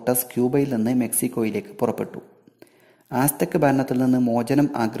 1519 കോർട്ടസ് ക്യൂബയിൽ നിന്ന് മെക്സിക്കോയിലേക്ക് പുറപ്പെട്ടു. ആസ്തെക് ഭരണത്തിൽ നിന്ന് മോചനം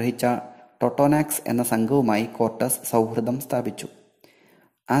ആഗ്രഹിച്ച ടൊട്ടോനാക്സ് എന്ന സംഘവുമായി കോർട്ടസ് സൗഹൃദം സ്ഥാപിച്ചു.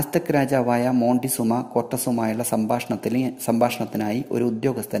 ആസ്തെക് രാജാവായ മോണ്ടിസുമ കോർട്ടസുമായുള്ള സംഭാഷണത്തിനായി ഒരു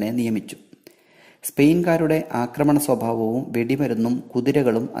ഉദ്യോഗസ്ഥനെ നിയമിച്ചു. സ്പെയിൻകാരുടെ ആക്രമണ സ്വഭാവവും വെടിമരുന്നും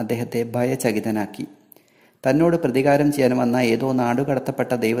കുതിരകളും അദ്ദേഹത്തെ ഭയചകിതനാക്കി. തന്നോട് പ്രതികാരം ചെയ്യാൻ വന്ന ഏതോ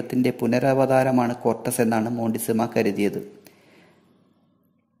നാടുകടത്തപ്പെട്ട ദൈവത്തിന്റെ പുനരവതാരമാണ് കോർട്ടസ് എന്നാണ് മോണ്ടിസുമ കരുതിയത്.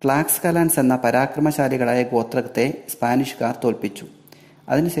 ട്ലാക്സ്കലാൻസ് എന്ന പരാക്രമശാലികളായ ഗോത്രത്തെ സ്പാനിഷുകാർ തോൽപ്പിച്ചു.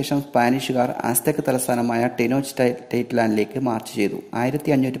 അതിനുശേഷം സ്പാനിഷുകാർ ആസ്തെക് തലസ്ഥാനമായ ടെനോച്റ്റിറ്റ്ലാനിലേക്ക് മാർച്ച് ചെയ്തു.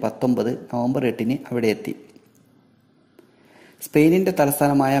 1519 നവംബർ 8 അവിടെ എത്തി. സ്പെയിനിന്റെ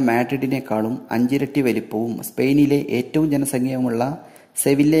തലസ്ഥാനമായ മാഡ്രിഡിനേക്കാളും 5 ഇരട്ടി വലിപ്പവും സ്പെയിനിലെ ഏറ്റവും ജനസംഖ്യയുമുള്ള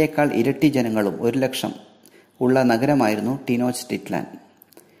സെവില്ലയേക്കാൾ ഇരട്ടി ജനങ്ങളും 1,00,000 ഉള്ള നഗരമായിരുന്നു ടിനോച്റ്റിറ്റ്ലാൻ.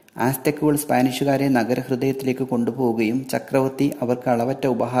 ആസ്തെക്കുകൾ സ്പാനിഷുകാരെ നഗരഹൃദയത്തിലേക്ക് കൊണ്ടുപോവുകയും ചക്രവർത്തി അവർക്ക് അളവറ്റ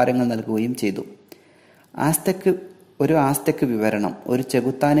ഉപഹാരങ്ങൾ നൽകുകയും ചെയ്തു. ആസ്തെക് വിവരണം ഒരു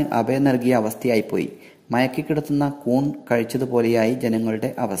ചെകുത്താന് അഭയം നൽകിയ അവസ്ഥയായിപ്പോയി. മയക്കിക്കിടത്തുന്ന കൂൺ കഴിച്ചതുപോലെയായി ജനങ്ങളുടെ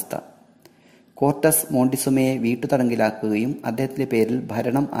അവസ്ഥ. കോർട്ടസ് മോണ്ടിസുമയെ വീട്ടുതടങ്കിലാക്കുകയും അദ്ദേഹത്തിന്റെ പേരിൽ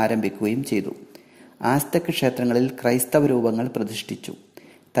ഭരണം ആരംഭിക്കുകയും ചെയ്തു. ആസ്തെക് ക്ഷേത്രങ്ങളിൽ ക്രൈസ്തവ രൂപങ്ങൾ പ്രതിഷ്ഠിച്ചു.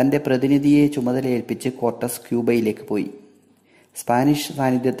 തന്റെ പ്രതിനിധിയെ ചുമതലയേൽപ്പിച്ച് കോർട്ടസ് ക്യൂബയിലേക്ക് പോയി. സ്പാനിഷ്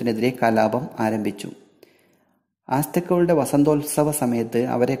സാന്നിധ്യത്തിനെതിരെ കലാപം ആരംഭിച്ചു. ആസ്തെക്കുകളുടെ വസന്തോത്സവ സമയത്ത്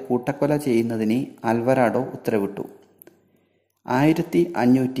അവരെ കൂട്ടക്കൊല ചെയ്യുന്നതിന് അൽവരാഡോ ഉത്തരവിട്ടു.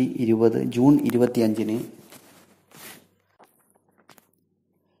 1520 ജൂൺ 25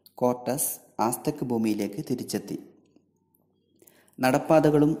 കോർട്ടസ് ആസ്തെക് ഭൂമിയിലേക്ക് തിരിച്ചെത്തി.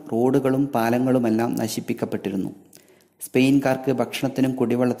 നടപ്പാതകളും റോഡുകളും പാലങ്ങളുമെല്ലാം നശിപ്പിക്കപ്പെട്ടിരുന്നു. സ്പെയിൻകാർക്ക് ഭക്ഷണത്തിനും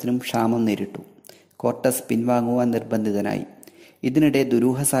കുടിവെള്ളത്തിനും ക്ഷാമം നേരിട്ടു. കോർട്ടസ് പിൻവാങ്ങുവാൻ നിർബന്ധിതനായി. ഇതിനിടെ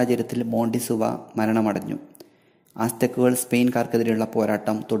ദുരൂഹ സാഹചര്യത്തിൽ മോണ്ടിസുവ മരണമടഞ്ഞു. ആസ്തെക്കുകൾ സ്പെയിൻകാർക്കെതിരെയുള്ള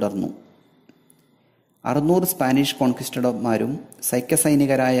പോരാട്ടം തുടർന്നു. 600 സ്പാനിഷ് കോൺക്വിസ്റ്റഡർമാരും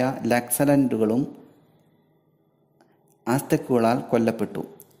സൈന്യസൈനികരായ ലാക്സലൻഡുകളും ആസ്തെക്കുകളാൽ കൊല്ലപ്പെട്ടു.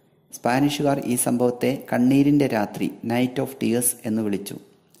 സ്പാനിഷുകാർ ഈ സംഭവത്തെ കണ്ണീരിന്റെ രാത്രി, നൈറ്റ് ഓഫ് ടിയേഴ്സ് എന്ന് വിളിച്ചു.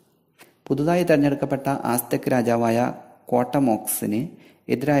 പുതുതായി തെരഞ്ഞെടുക്കപ്പെട്ട ആസ്തെക് രാജാവായ ക്വാട്ടമോക്സിന്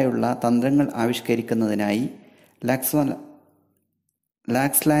എതിരായുള്ള തന്ത്രങ്ങൾ ആവിഷ്കരിക്കുന്നതിനായി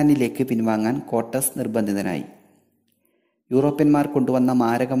ലാക്സ്ലാനിലേക്ക് പിൻവാങ്ങാൻ കോർട്ടസ് നിർബന്ധിതനായി. യൂറോപ്യന്മാർ കൊണ്ടുവന്ന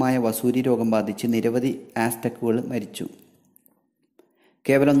മാരകമായ വസൂരി രോഗം ബാധിച്ച് നിരവധി ആസ്തെക്കുകൾ മരിച്ചു.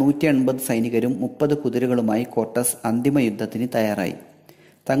 കേവലം 180 സൈനികരും 30 കുതിരകളുമായി കോർട്ടസ് അന്തിമ യുദ്ധത്തിന് തയ്യാറായി.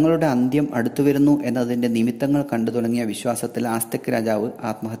 തങ്ങളുടെ അന്ത്യം അടുത്തുവരുന്നു എന്നതിന്റെ നിമിത്തങ്ങൾ കണ്ടു തുടങ്ങിയ വിശ്വാസത്തിൽ ആസ്തെക് രാജാവ്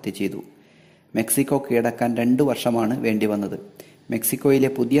ആത്മഹത്യ ചെയ്തു. മെക്സിക്കോ കീഴടക്കാൻ 2 വർഷമാണ് വേണ്ടിവന്നത്. മെക്സിക്കോയിലെ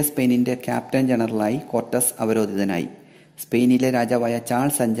പുതിയ സ്പെയിനിന്റെ ക്യാപ്റ്റൻ ജനറലായി കോർട്ടസ് അവരോധിതനായി. സ്പെയിനിലെ രാജാവായ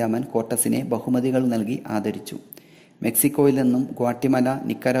ചാൾസ് അഞ്ചാമൻ കോർട്ടസിനെ ബഹുമതികൾ നൽകി ആദരിച്ചു. മെക്സിക്കോയിൽ നിന്നും ഗ്വാട്ടിമല,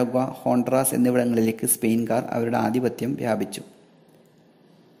 നിക്കരാഗ്വ, ഹോണ്ടറാസ് എന്നിവിടങ്ങളിലേക്ക് സ്പെയിൻകാർ അവരുടെ ആധിപത്യം വ്യാപിച്ചു.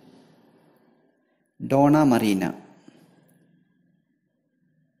 Donna Marina.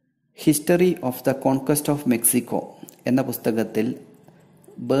 History of the conquest of Mexico എന്ന പുസ്തകത്തിൽ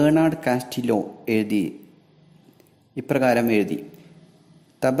ബേണാഡ് കാസ്റ്റിലോ ഇപ്രകാരം എഴുതി: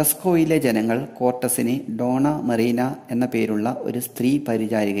 തബസ്കോയിലെ ജനങ്ങൾ കോർട്ടസിന് ഡോണ മറീന എന്ന പേരുള്ള ഒരു സ്ത്രീ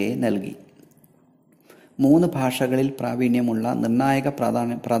പരിചാരികയെ നൽകി. 3 ഭാഷകളിൽ പ്രാവീണ്യമുള്ള നിർണായക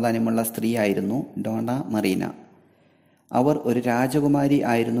പ്രാധാന്യമുള്ള സ്ത്രീയായിരുന്നു ഡോണ മറീന. അവർ ഒരു രാജകുമാരി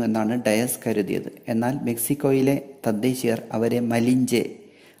ആയിരുന്നു എന്നാണ് ഡയസ് കരുതിയത്. എന്നാൽ മെക്സിക്കോയിലെ തദ്ദേശീയർ അവരെ മലിഞ്ചെ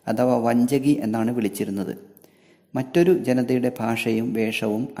അഥവാ വഞ്ചകി എന്നാണ് വിളിച്ചിരുന്നത്. മറ്റൊരു ജനതയുടെ ഭാഷയും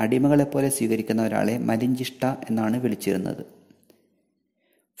വേഷവും അടിമകളെപ്പോലെ സ്വീകരിക്കുന്ന ഒരാളെ മലിഞ്ചിഷ്ട എന്നാണ് വിളിച്ചിരുന്നത്.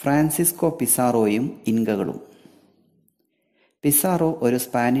 ഫ്രാൻസിസ്കോ പിസാറോയും ഇൻകകളും. പിസാറോ ഒരു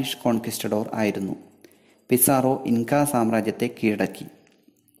സ്പാനിഷ് കോൺക്വിസ്റ്റഡോർ ആയിരുന്നു. പിസാറോ ഇൻക സാമ്രാജ്യത്തെ കീഴടക്കി.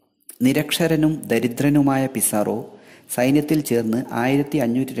 നിരക്ഷരനും ദരിദ്രനുമായ പിസാറോ സൈന്യത്തിൽ ചേർന്ന്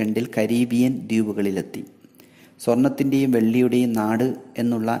 1502 കരീബിയൻ ദ്വീപുകളിലെത്തി. സ്വർണത്തിൻ്റെയും വെള്ളിയുടെയും നാട്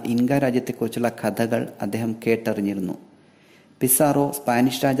എന്നുള്ള ഇൻക രാജ്യത്തെക്കുറിച്ചുള്ള കഥകൾ അദ്ദേഹം കേട്ടറിഞ്ഞിരുന്നു. പിസാറോ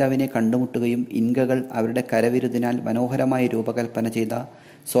സ്പാനിഷ് രാജാവിനെ കണ്ടുമുട്ടുകയും ഇൻകകൾ അവരുടെ കരവിരുതിനാൽ മനോഹരമായി രൂപകൽപ്പന ചെയ്ത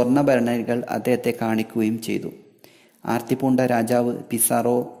സ്വർണ്ണഭരണികൾ അദ്ദേഹത്തെ കാണിക്കുകയും ചെയ്തു. ആർത്തിപൂണ്ട രാജാവ്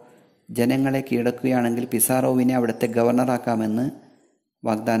പിസാറോ ജനങ്ങളെ കീഴടക്കുകയാണെങ്കിൽ പിസാറോവിനെ അവിടുത്തെ ഗവർണറാക്കാമെന്ന്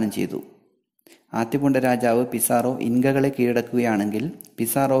വാഗ്ദാനം ചെയ്തു. ആദ്യപുണ്ട രാജാവ് പിസാറോ ഇൻകകളെ കീഴടക്കുകയാണെങ്കിൽ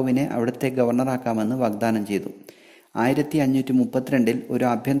പിസാറോവിനെ അവിടുത്തെ ഗവർണറാക്കാമെന്ന് വാഗ്ദാനം ചെയ്തു. 1532 ഒരു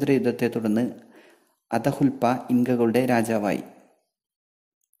ആഭ്യന്തര യുദ്ധത്തെ തുടർന്ന് അതഹുൽപ്പ ഇൻകകളുടെ രാജാവായി.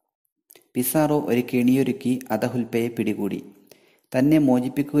 പിസാറോ ഒരു കെണിയൊരുക്കി അതഹുൽപ്പയെ പിടികൂടി. തന്നെ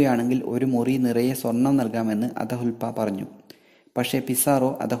മോചിപ്പിക്കുകയാണെങ്കിൽ ഒരു മുറി നിറയെ സ്വർണം നൽകാമെന്ന് അതഹുൽപ്പ പറഞ്ഞു. പക്ഷേ പിസാറോ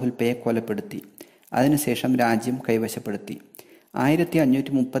അതഹുൽപ്പയെ കൊലപ്പെടുത്തി. അതിനുശേഷം രാജ്യം കൈവശപ്പെടുത്തി.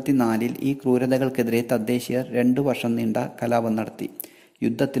 1534 ഈ ക്രൂരതകൾക്കെതിരെ തദ്ദേശീയർ 2 വർഷം നീണ്ട കലാപം നടത്തി.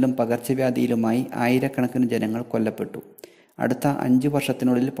 യുദ്ധത്തിലും പകർച്ചവ്യാധിയിലുമായി ആയിരക്കണക്കിന് ജനങ്ങൾ കൊല്ലപ്പെട്ടു. അടുത്ത 5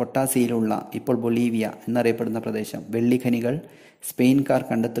 വർഷത്തിനുള്ളിൽ പൊട്ടാസിയിലുള്ള, ഇപ്പോൾ ബൊളീവിയ എന്നറിയപ്പെടുന്ന പ്രദേശം, വെള്ളിഖനികൾ സ്പെയിൻകാർ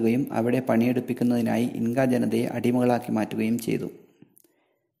കണ്ടെത്തുകയും അവിടെ പണിയെടുപ്പിക്കുന്നതിനായി ഇൻക ജനതയെ അടിമകളാക്കി മാറ്റുകയും ചെയ്തു.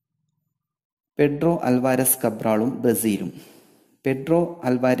 Pedro Alvarez കബ്രാളും ബ്രസീലും. Pedro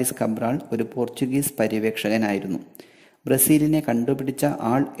Alvares Cabral ഒരു പോർച്ചുഗീസ് പര്യവേക്ഷകനായിരുന്നു. ബ്രസീലിനെ കണ്ടുപിടിച്ച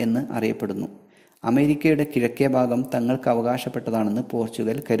ആൾ എന്ന് അറിയപ്പെടുന്നു. അമേരിക്കയുടെ കിഴക്കേ ഭാഗം തങ്ങൾക്ക് അവകാശപ്പെട്ടതാണെന്ന്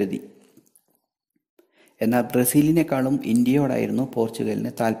പോർച്ചുഗൽ കരുതി. എന്നാൽ ബ്രസീലിനേക്കാളും ഇന്ത്യയോടായിരുന്നു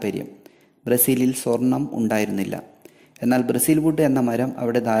പോർച്ചുഗലിന് താൽപ്പര്യം. ബ്രസീലിൽ സ്വർണം ഉണ്ടായിരുന്നില്ല. എന്നാൽ ബ്രസീൽ വുഡ് എന്ന മരം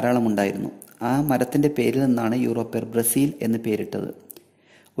അവിടെ ധാരാളം ഉണ്ടായിരുന്നു. ആ മരത്തിൻ്റെ പേരിൽ നിന്നാണ് യൂറോപ്യർ ബ്രസീൽ എന്ന് പേരിട്ടത്.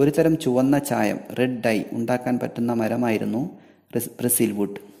 ഒരു തരം ചുവന്ന ചായം, റെഡ് ഡൈ ഉണ്ടാക്കാൻ പറ്റുന്ന മരമായിരുന്നു ബ്രസീൽ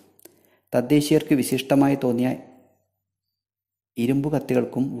വുഡ്. തദ്ദേശീയർക്ക് വിശിഷ്ടമായി തോന്നിയ ഇരുമ്പു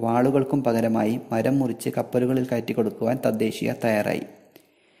കത്തികൾക്കും വാളുകൾക്കും പകരമായി മരം മുറിച്ച് കപ്പലുകളിൽ കയറ്റിക്കൊടുക്കുവാൻ തദ്ദേശീയർ തയ്യാറായി.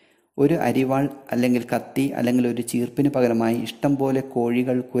 ഒരു അരിവാൾ അല്ലെങ്കിൽ കത്തി അല്ലെങ്കിൽ ഒരു ചീർപ്പിന് പകരമായി ഇഷ്ടം പോലെ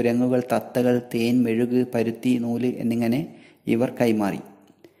കോഴികൾ, കുരങ്ങുകൾ, തത്തകൾ, തേൻ, മെഴുക്, പരുത്തി, നൂല് എന്നിങ്ങനെ ഇവർ കൈമാറി.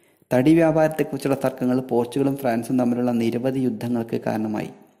 തടി വ്യാപാരത്തെക്കുറിച്ചുള്ള തർക്കങ്ങൾ പോർച്ചുഗലും ഫ്രാൻസും തമ്മിലുള്ള നിരവധി യുദ്ധങ്ങൾക്ക്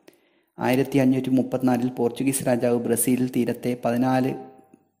കാരണമായി. 1534 പോർച്ചുഗീസ് രാജാവ് ബ്രസീലിൽ തീരത്തെ 14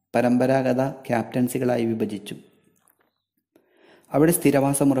 പരമ്പരാഗത ക്യാപ്റ്റൻസികളായി വിഭജിച്ചു. അവിടെ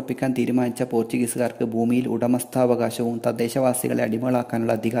സ്ഥിരവാസമുറപ്പിക്കാൻ തീരുമാനിച്ച പോർച്ചുഗീസുകാർക്ക് ഭൂമിയിൽ ഉടമസ്ഥാവകാശവും തദ്ദേശവാസികളെ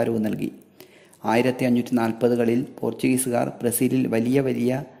അടിമകളാക്കാനുള്ള അധികാരവും നൽകി. 1540കളിൽ പോർച്ചുഗീസുകാർ ബ്രസീലിൽ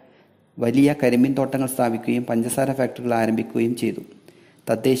വലിയ കരിമ്പിൻ തോട്ടങ്ങൾ സ്ഥാപിക്കുകയും പഞ്ചസാര ഫാക്ടറികൾ ആരംഭിക്കുകയും ചെയ്തു.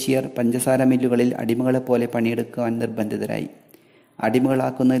 തദ്ദേശീയർ പഞ്ചസാര മില്ലുകളിൽ അടിമകളെപ്പോലെ പണിയെടുക്കുവാൻ നിർബന്ധിതരായി.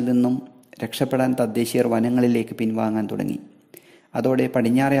 അടിമകളാക്കുന്നതിൽ നിന്നും രക്ഷപ്പെടാൻ തദ്ദേശീയർ വനങ്ങളിലേക്ക് പിൻവാങ്ങാൻ തുടങ്ങി. അതോടെ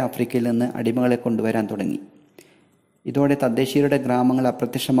പടിഞ്ഞാറേ ആഫ്രിക്കയിൽ നിന്ന് അടിമകളെ കൊണ്ടുവരാൻ തുടങ്ങി. ഇതോടെ തദ്ദേശീയരുടെ ഗ്രാമങ്ങൾ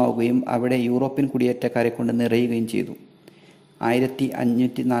അപ്രത്യക്ഷമാവുകയും അവിടെ യൂറോപ്യൻ കുടിയേറ്റക്കാരെ കൊണ്ട് നിറയുകയും ചെയ്തു.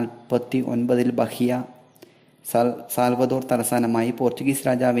 1549 ബഹിയ സാൽവദോർ തലസ്ഥാനമായി പോർച്ചുഗീസ്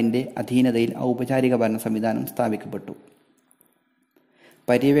രാജാവിൻ്റെ അധീനതയിൽ ഔപചാരിക ഭരണ സംവിധാനം സ്ഥാപിക്കപ്പെട്ടു.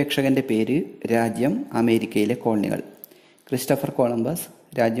 പര്യവേക്ഷകന്റെ പേര്, രാജ്യം അമേരിക്കയിലെ കോളനികൾ. Christopher Columbus.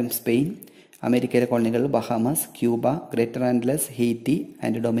 രാജ്യം സ്പെയിൻ. അമേരിക്കയിലെ കോളനികൾ Bahamas, Cuba, greater ആൻഡ്ലസ്, Haiti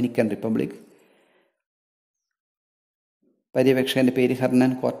and Dominican republic. പര്യവേക്ഷകന്റെ പേര്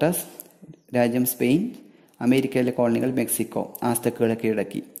ഹെർണൻ കോർട്ടസ്. രാജ്യം സ്പെയിൻ. അമേരിക്കയിലെ കോളനികൾ മെക്സിക്കോ, ആസ്തക്കുകളെ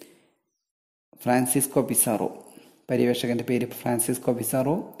കീഴടക്കി. Francisco Pizarro. പര്യവേക്ഷകന്റെ പേര് ഫ്രാൻസിസ്കോ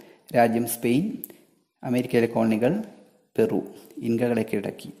പിസാറോ. രാജ്യം സ്പെയിൻ. അമേരിക്കയിലെ കോളനികൾ പെറു, ഇൻകകളെ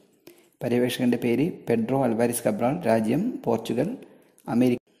കീഴടക്കി. പര്യവേക്ഷകന്റെ പേര് പെഡ്രോ അൽവാരിസ് കബ്രാൾ. രാജ്യം പോർച്ചുഗൽ,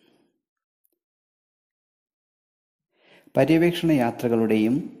 അമേരിക്ക. പര്യവേക്ഷണ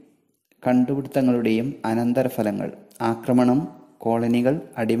യാത്രകളുടെയും കണ്ടുപിടുത്തങ്ങളുടെയും അനന്തരഫലങ്ങൾ: ആക്രമണം, കോളനികൾ,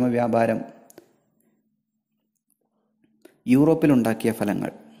 അടിമ വ്യാപാരം. യൂറോപ്പിലുണ്ടാക്കിയ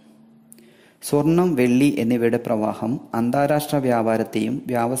ഫലങ്ങൾ: സ്വർണം, വെള്ളി എന്നിവയുടെ പ്രവാഹം അന്താരാഷ്ട്ര വ്യാപാരത്തെയും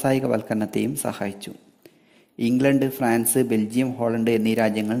വ്യാവസായികവൽക്കരണത്തെയും സഹായിച്ചു. ഇംഗ്ലണ്ട്, ഫ്രാൻസ്, ബെൽജിയം, ഹോളണ്ട് എന്നീ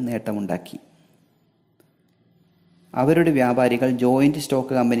രാജ്യങ്ങൾ നേട്ടമുണ്ടാക്കി. അവരുടെ വ്യാപാരികൾ ജോയിന്റ്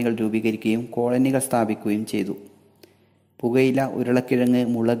സ്റ്റോക്ക് കമ്പനികൾ രൂപീകരിക്കുകയും കോളനികൾ സ്ഥാപിക്കുകയും ചെയ്തു. പുകയില, ഉരുളക്കിഴങ്ങ്,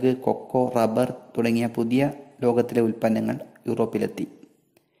 മുളക്, കൊക്കോ, റബ്ബർ തുടങ്ങിയ പുതിയ ലോകത്തിലെ ഉൽപ്പന്നങ്ങൾ യൂറോപ്പിലെത്തി.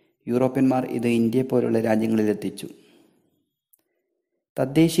 യൂറോപ്യന്മാർ ഇത് ഇന്ത്യയെ പോലുള്ള രാജ്യങ്ങളിലെത്തിച്ചു.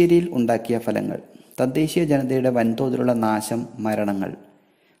 തദ്ദേശീയരിൽ ഉണ്ടാക്കിയ ഫലങ്ങൾ: തദ്ദേശീയ ജനതയുടെ വൻതോതിലുള്ള നാശം, മരണങ്ങൾ.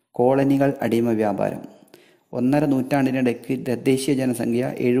 കോളനികൾ, അടിമ വ്യാപാരം. 1.5 നൂറ്റാണ്ടിനിടയ്ക്ക് തദ്ദേശീയ ജനസംഖ്യ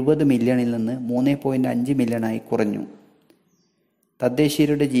 70 മില്യണിൽ നിന്ന് 3.5 മില്യണായി കുറഞ്ഞു.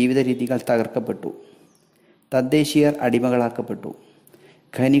 തദ്ദേശീയരുടെ ജീവിത രീതികൾ തകർക്കപ്പെട്ടു. തദ്ദേശീയർ അടിമകളാക്കപ്പെട്ടു.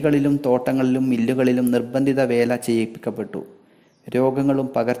 ഖനികളിലും തോട്ടങ്ങളിലും മില്ലുകളിലും നിർബന്ധിത വേല ചെയ്യിപ്പിക്കപ്പെട്ടു. രോഗങ്ങളും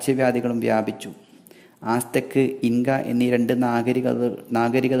പകർച്ചവ്യാധികളും വ്യാപിച്ചു. ആസ്തെക്ക്, ഇൻക എന്നീ 2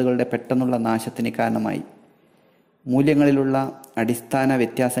 നാഗരികതകളുടെ പെട്ടെന്നുള്ള നാശത്തിന് കാരണമായി. മൂല്യങ്ങളിലുള്ള അടിസ്ഥാന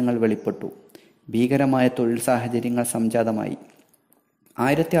വ്യത്യാസങ്ങൾ വെളിപ്പെട്ടു. ഭീകരമായ തൊഴിൽ സാഹചര്യങ്ങൾ സംജാതമായി.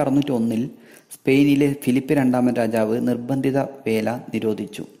 1601 സ്പെയിനിലെ ഫിലിപ്പ് 2 രാജാവ് നിർബന്ധിത വേല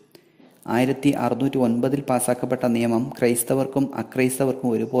നിരോധിച്ചു. 1609 പാസാക്കപ്പെട്ട നിയമം ക്രൈസ്തവർക്കും അക്രൈസ്തവർക്കും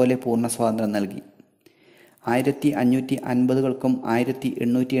ഒരുപോലെ പൂർണ്ണ സ്വാതന്ത്ര്യം നൽകി. 1550കൾക്കും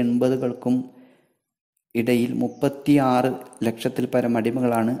 1880കൾക്കും ഇടയിൽ 36 ലക്ഷത്തിൽ പരം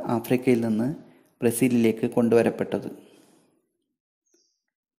അടിമകളാണ് ആഫ്രിക്കയിൽ നിന്ന് ബ്രസീലിലേക്ക് കൊണ്ടുവരപ്പെട്ടത്.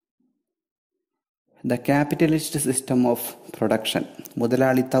 The capitalist system of production,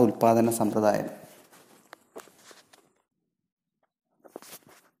 മുതലാളിത്ത ഉൽപാദന സമ്പ്രദായം.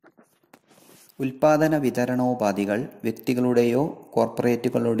 ഉൽപാദന വിതരണോപാധികൾ വ്യക്തികളുടെയോ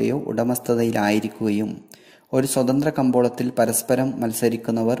കോർപ്പറേറ്റുകളുടെയോ ഉടമസ്ഥതയിലായിരിക്കുകയും ഒരു സ്വതന്ത്ര കമ്പോളത്തിൽ പരസ്പരം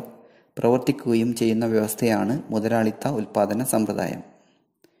മത്സരിക്കുന്നവർ പ്രവർത്തിക്കുകയും ചെയ്യുന്ന വ്യവസ്ഥയാണ് മുതലാളിത്ത ഉൽപാദന സമ്പ്രദായം.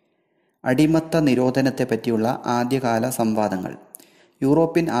 അടിമത്ത നിരോധനത്തെപ്പറ്റിയുള്ള ആദ്യകാല സംവാദങ്ങൾ.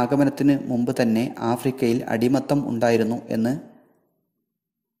 യൂറോപ്യൻ ആഗമനത്തിന് മുമ്പ് തന്നെ ആഫ്രിക്കയിൽ അടിമത്തം ഉണ്ടായിരുന്നു എന്ന്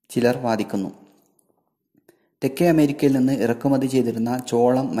ചിലർ വാദിക്കുന്നു. തെക്കേ അമേരിക്കയിൽ നിന്ന് ഇറക്കുമതി ചെയ്തിരുന്ന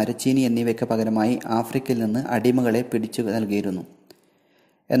ചോളം, മരച്ചീനി എന്നിവയ്ക്ക് പകരമായി ആഫ്രിക്കയിൽ നിന്ന് അടിമകളെ പിടിച്ചു നൽകിയിരുന്നു.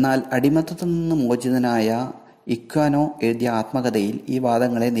 എന്നാൽ അടിമത്തത്തിൽ നിന്ന് മോചിതനായ ഇക്വാനോ എഴുതിയ ആത്മകഥയിൽ ഈ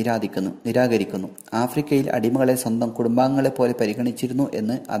വാദങ്ങളെ നിരാകരിക്കുന്നു. ആഫ്രിക്കയിൽ അടിമകളെ സ്വന്തം കുടുംബാംഗങ്ങളെ പോലെ പരിഗണിച്ചിരുന്നു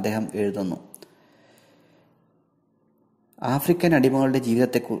എന്ന് അദ്ദേഹം എഴുതുന്നു. ആഫ്രിക്കൻ അടിമകളുടെ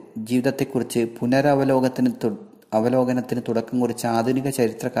ജീവിതത്തെക്കുറിച്ച് അവലോകനത്തിന് തുടക്കം കുറിച്ച ആധുനിക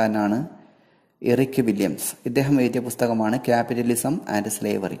ചരിത്രകാരനാണ് എറിക് വില്യംസ്. ഇദ്ദേഹം എഴുതിയ പുസ്തകമാണ് ക്യാപിറ്റലിസം ആൻഡ്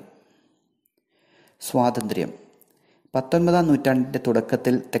സ്ലേവറി. സ്വാതന്ത്ര്യം. 19-ാം നൂറ്റാണ്ടിന്റെ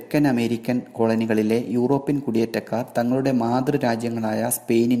തുടക്കത്തിൽ തെക്കൻ അമേരിക്കൻ കോളനികളിലെ യൂറോപ്യൻ കുടിയേറ്റക്കാർ തങ്ങളുടെ മാതൃരാജ്യങ്ങളായ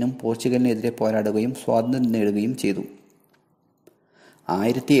സ്പെയിനിനും പോർച്ചുഗലിനെതിരെ പോരാടുകയും സ്വാതന്ത്ര്യം നേടുകയും ചെയ്തു.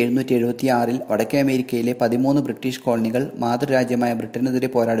 1776 വടക്കേ അമേരിക്കയിലെ 13 ബ്രിട്ടീഷ് കോളനികൾ മാതൃരാജ്യമായ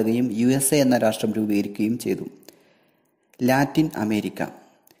ബ്രിട്ടനെതിരെ പോരാടുകയും USA എന്ന രാഷ്ട്രം രൂപീകരിക്കുകയും ചെയ്തു. Latin America.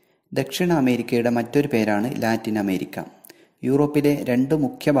 ദക്ഷിണ അമേരിക്കയുടെ മറ്റൊരു പേരാണ് ലാറ്റിൻ അമേരിക്ക. യൂറോപ്പിലെ 2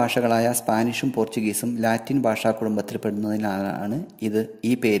 മുഖ്യ ഭാഷകളായ സ്പാനിഷും പോർച്ചുഗീസും ലാറ്റിൻ ഭാഷാ കുടുംബത്തിൽപ്പെടുന്നതിനാലാണ്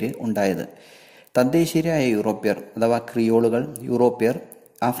ഈ പേര് ഉണ്ടായത്. തദ്ദേശീയരായ യൂറോപ്യർ അഥവാ ക്രിയോളുകൾ, യൂറോപ്യർ,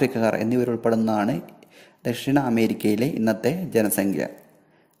 ആഫ്രിക്കക്കാർ എന്നിവരുൾപ്പെടുന്നതാണ് ദക്ഷിണ അമേരിക്കയിലെ ഇന്നത്തെ ജനസംഖ്യ.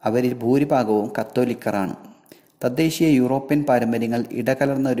 അവരിൽ ഭൂരിഭാഗവും കത്തോലിക്കറാണ്. തദ്ദേശീയ യൂറോപ്യൻ പാരമ്പര്യങ്ങൾ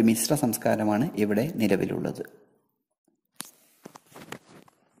ഇടകലർന്ന ഒരു മിശ്ര സംസ്കാരമാണ് ഇവിടെ നിലവിലുള്ളത്.